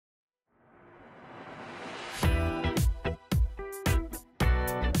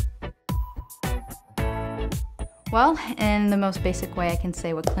Well, in the most basic way I can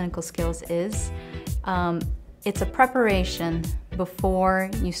say what clinical skills is, it's a preparation before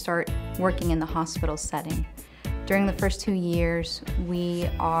you start working in the hospital setting. During the first 2 years, we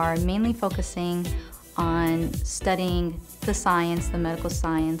are mainly focusing on studying the science, the medical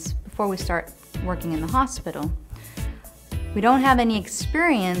science, before we start working in the hospital. We don't have any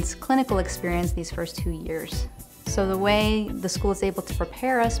experience, clinical experience, these first 2 years. So the way the school is able to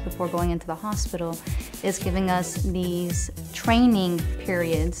prepare us before going into the hospital is giving us these training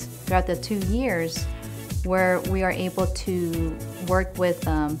periods throughout the 2 years where we are able to work with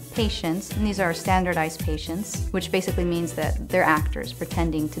patients, and these are standardized patients, which basically means that they're actors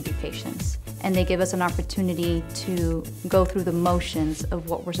pretending to be patients. And they give us an opportunity to go through the motions of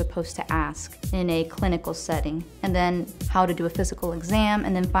what we're supposed to ask in a clinical setting, and then how to do a physical exam,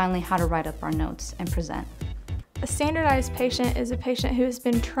 and then finally how to write up our notes and present. A standardized patient is a patient who has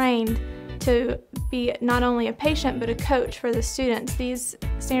been trained to be not only a patient but a coach for the students. These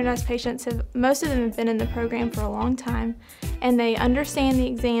standardized patients most of them have been in the program for a long time, and they understand the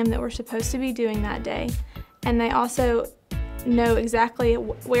exam that we're supposed to be doing that day, and they also know exactly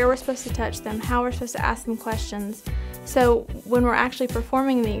where we're supposed to touch them, how we're supposed to ask them questions. So when we're actually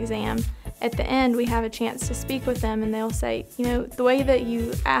performing the exam, at the end we have a chance to speak with them, and they'll say, you know, the way that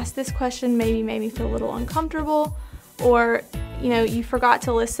you asked this question maybe made me feel a little uncomfortable, or, you know, you forgot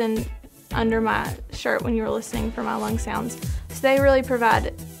to listen under my shirt when you were listening for my lung sounds. So they really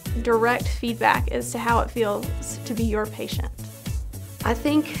provide direct feedback as to how it feels to be your patient. I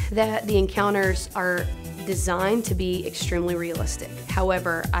think that the encounters are designed to be extremely realistic.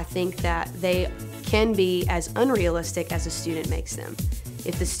 However, I think that they can be as unrealistic as a student makes them.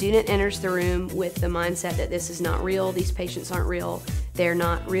 If the student enters the room with the mindset that this is not real, these patients aren't real, they're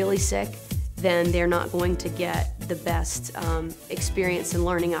not really sick, then they're not going to get the best experience and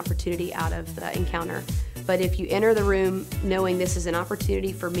learning opportunity out of the encounter. But if you enter the room knowing this is an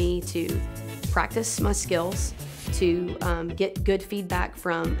opportunity for me to practice my skills, to get good feedback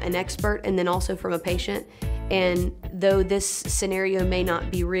from an expert and then also from a patient, and though this scenario may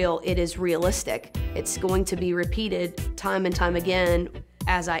not be real, it is realistic. It's going to be repeated time and time again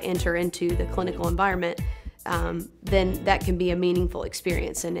as I enter into the clinical environment. Then that can be a meaningful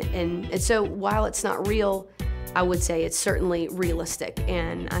experience. And so while it's not real, I would say it's certainly realistic,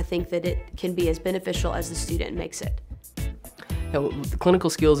 and I think that it can be as beneficial as the student makes it. Now, the clinical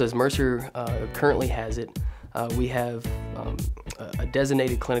skills as Mercer currently has it, we have a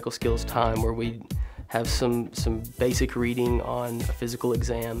designated clinical skills time where we have some basic reading on a physical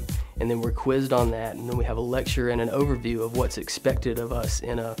exam, and then we're quizzed on that, and then we have a lecture and an overview of what's expected of us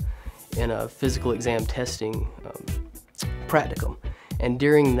in a physical exam testing practicum. And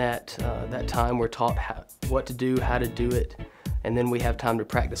during that time, we're taught what to do, how to do it, and then we have time to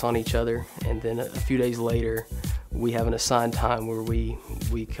practice on each other. And then a few days later, we have an assigned time where we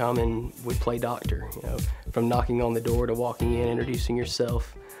come and we play doctor. You know, from knocking on the door to walking in, introducing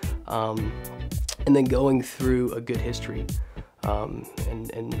yourself, and then going through a good history,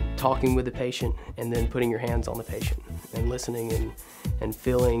 and talking with the patient, and then putting your hands on the patient and listening and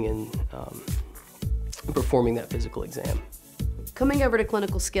feeling and performing that physical exam. Coming over to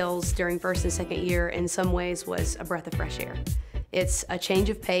clinical skills during first and second year in some ways was a breath of fresh air. It's a change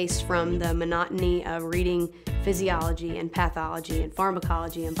of pace from the monotony of reading physiology and pathology and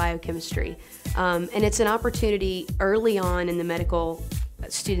pharmacology and biochemistry. And it's an opportunity early on in the medical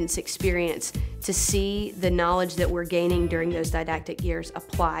students' experience to see the knowledge that we're gaining during those didactic years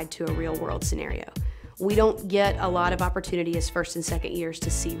applied to a real-world scenario. We don't get a lot of opportunity as first and second years to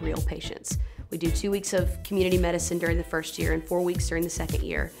see real patients. We do 2 weeks of community medicine during the first year and 4 weeks during the second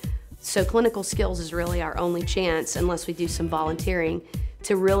year. So clinical skills is really our only chance, unless we do some volunteering,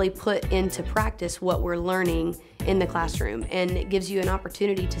 to really put into practice what we're learning in the classroom. And it gives you an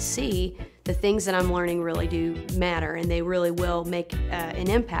opportunity to see the things that I'm learning really do matter, and they really will make an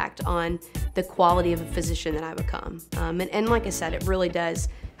impact on the quality of a physician that I become. And like I said, it really does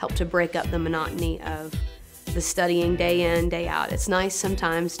help to break up the monotony of the studying day in, day out. It's nice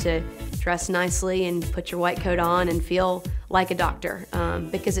sometimes to dress nicely and put your white coat on and feel like a doctor,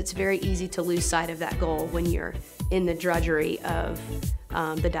 because it's very easy to lose sight of that goal when you're in the drudgery of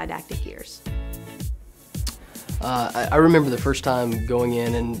the didactic years. I remember the first time going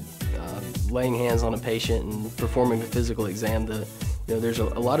in and laying hands on a patient and performing a physical exam. There's a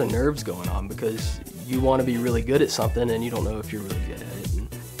lot of nerves going on because you want to be really good at something and you don't know if you're really good at it. And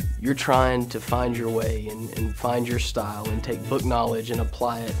you're trying to find your way and find your style and take book knowledge and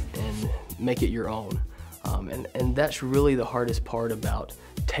apply it and make it your own. And that's really the hardest part about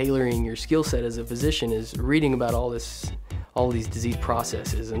tailoring your skill set as a physician, is reading about all these disease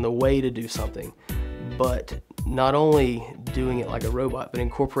processes and the way to do something, but not only doing it like a robot, but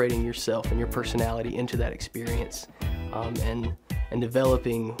incorporating yourself and your personality into that experience, and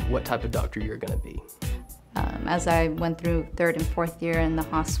developing what type of doctor you're going to be. As I went through 3rd and 4th year in the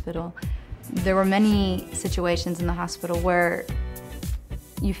hospital, there were many situations in the hospital where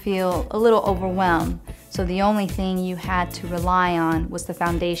you feel a little overwhelmed. So the only thing you had to rely on was the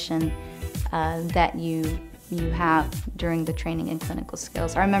foundation that you have during the training in clinical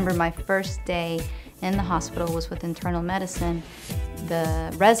skills. I remember my first day in the hospital was with internal medicine.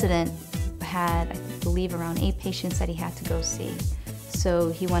 The resident had, I believe, around 8 patients that he had to go see.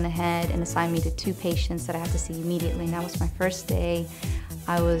 So he went ahead and assigned me to 2 patients that I had to see immediately, and that was my first day.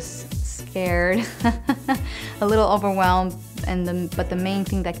 I was scared, a little overwhelmed, but the main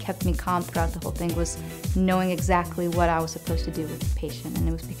thing that kept me calm throughout the whole thing was knowing exactly what I was supposed to do with the patient, and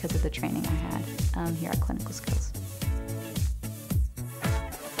it was because of the training I had here at Clinical Skills.